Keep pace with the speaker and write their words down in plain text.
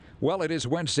Well, it is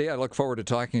Wednesday. I look forward to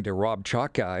talking to Rob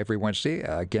Chaulk every Wednesday.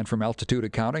 Again, from Altitude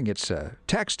Accounting, it's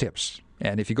tax tips.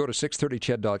 And if you go to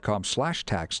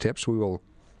 630ched.com/tax tips, we will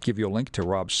give you a link to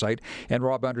Rob's site. And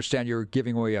Rob, I understand you're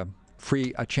giving away a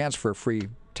chance for a free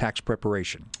tax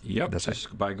preparation. Yep,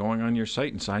 just by going on your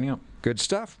site and signing up. Good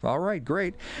stuff. All right,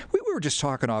 great. We were just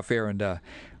talking off air, and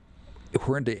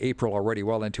we're into April already,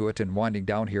 well into it, and winding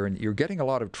down here, and you're getting a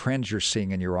lot of trends you're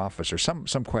seeing in your office, or some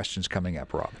questions coming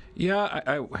up, Rob.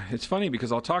 Yeah, it's funny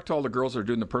because I'll talk to all the girls that are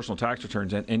doing the personal tax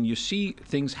returns, and you see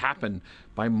things happen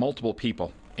by multiple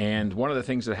people. And one of the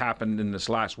things that happened in this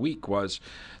last week was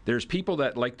there's people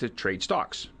that like to trade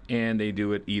stocks, and they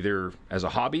do it either as a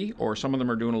hobby or some of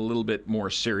them are doing a little bit more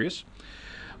serious.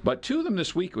 But two of them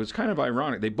this week was kind of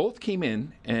ironic. They both came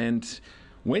in, and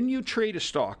when you trade a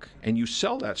stock and you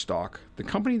sell that stock, the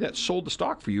company that sold the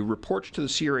stock for you reports to the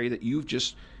CRA that you've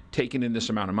just taken in this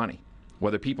amount of money,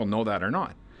 whether people know that or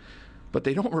not. But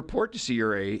they don't report to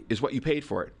CRA is what you paid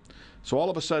for it. So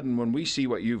all of a sudden, when we see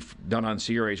what you've done on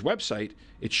CRA's website,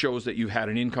 it shows that you had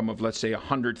an income of, let's say,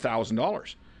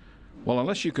 $100,000. Well,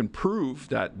 unless you can prove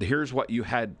that here's what you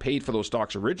had paid for those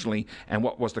stocks originally and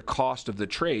what was the cost of the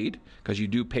trade, because you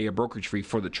do pay a brokerage fee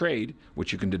for the trade,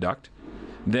 which you can deduct,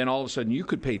 then all of a sudden you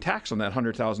could pay tax on that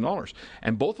 $100,000.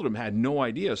 And both of them had no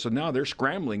idea, so now they're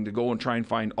scrambling to go and try and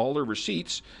find all their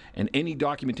receipts and any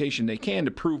documentation they can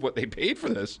to prove what they paid for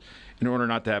this in order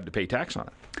not to have to pay tax on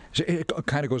it. So it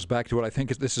kind of goes back to what I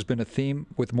think this has been a theme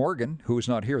with Morgan, who is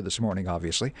not here this morning,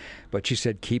 obviously, but she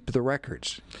said keep the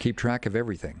records, keep track of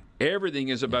everything. Everything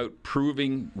is about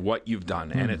proving what you've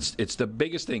done, and it's the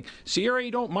biggest thing. CRA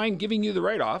don't mind giving you the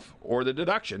write-off or the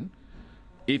deduction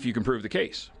if you can prove the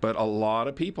case. But a lot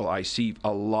of people, I see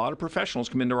a lot of professionals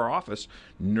come into our office,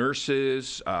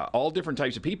 nurses, all different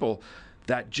types of people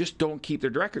that just don't keep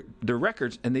their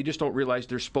records, and they just don't realize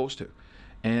they're supposed to.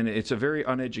 And it's a very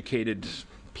uneducated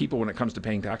people when it comes to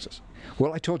paying taxes.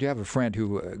 Well, I told you I have a friend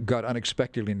who got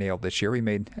unexpectedly nailed this year. He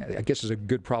made, I guess it's a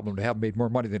good problem to have, made more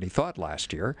money than he thought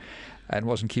last year and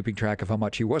wasn't keeping track of how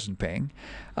much he wasn't paying.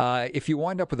 If you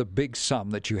wind up with a big sum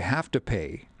that you have to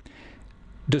pay,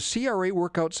 does CRA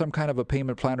work out some kind of a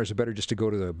payment plan, or is it better just to go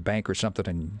to the bank or something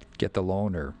and get the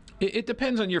loan? Or it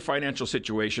depends on your financial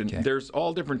situation. Okay. There's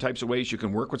all different types of ways you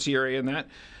can work with CRA in that.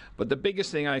 But the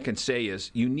biggest thing I can say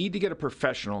is you need to get a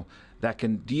professional that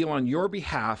can deal on your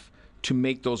behalf to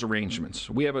make those arrangements.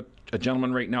 We have a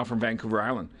gentleman right now from Vancouver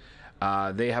Island.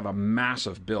 They have a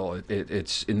massive bill.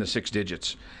 It's in the 6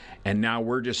 digits. And now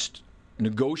we're just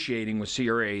negotiating with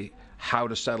CRA how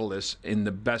to settle this in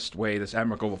the best way that's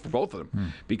amicable for both of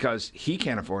them, because he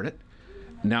can't afford it.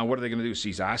 Now, what are they going to do?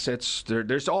 Seize assets?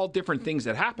 There's all different things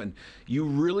that happen. You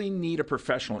really need a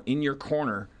professional in your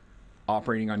corner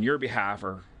operating on your behalf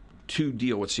or to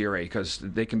deal with CRA, because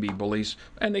they can be bullies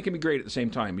and they can be great at the same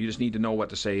time. You just need to know what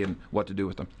to say and what to do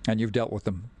with them. And you've dealt with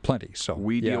them plenty. So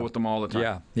we deal with them all the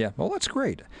time. Yeah. Well, that's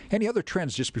great. Any other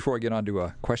trends, just before I get on to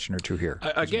a question or two here?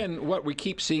 Again, what we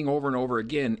keep seeing over and over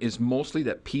again is mostly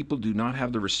that people do not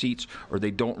have the receipts, or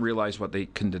they don't realize what they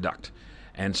can deduct.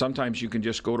 And sometimes you can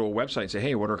just go to a website and say,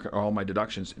 hey, what are all my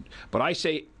deductions? But I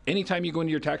say anytime you go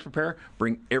into your tax preparer,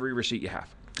 bring every receipt you have.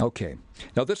 Okay.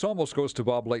 Now, this almost goes to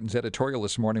Bob Layton's editorial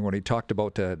this morning when he talked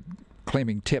about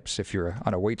claiming tips if you're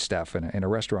on a wait staff in a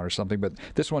restaurant or something. But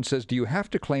this one says, do you have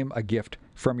to claim a gift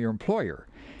from your employer?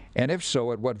 And if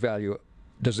so, at what value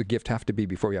does the gift have to be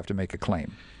before you have to make a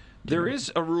claim? There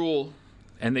is a rule,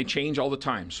 and they change all the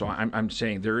time. So I'm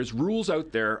saying there is rules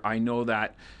out there. I know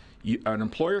that an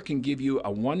employer can give you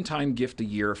a one-time gift a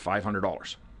year of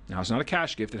 $500. Now, it's not a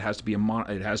cash gift. It has to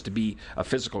be a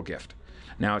physical gift.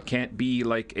 Now, it can't be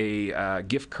like a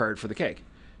gift card for the keg,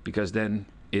 because then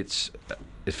it's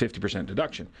a 50%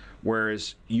 deduction.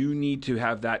 Whereas you need to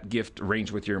have that gift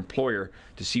arranged with your employer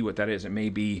to see what that is. It may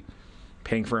be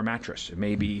paying for a mattress. It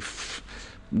may be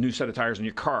new set of tires in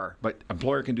your car. But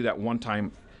employer can do that one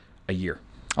time a year.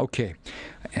 Okay,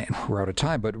 and we're out of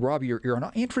time, but Rob, you're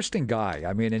an interesting guy.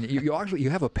 I mean, and you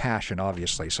have a passion,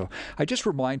 obviously. So I just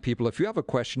remind people, if you have a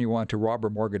question you want to Rob or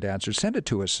Morgan to answer, send it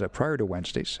to us prior to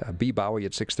Wednesdays. Bowie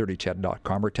at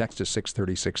 630ched.com, or text us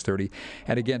 630-630.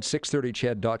 And again,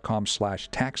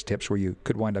 630ched.com/tax tips, where you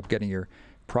could wind up getting your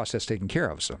process taken care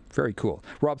of. So very cool.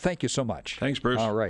 Rob, thank you so much. Thanks, Bruce. All right.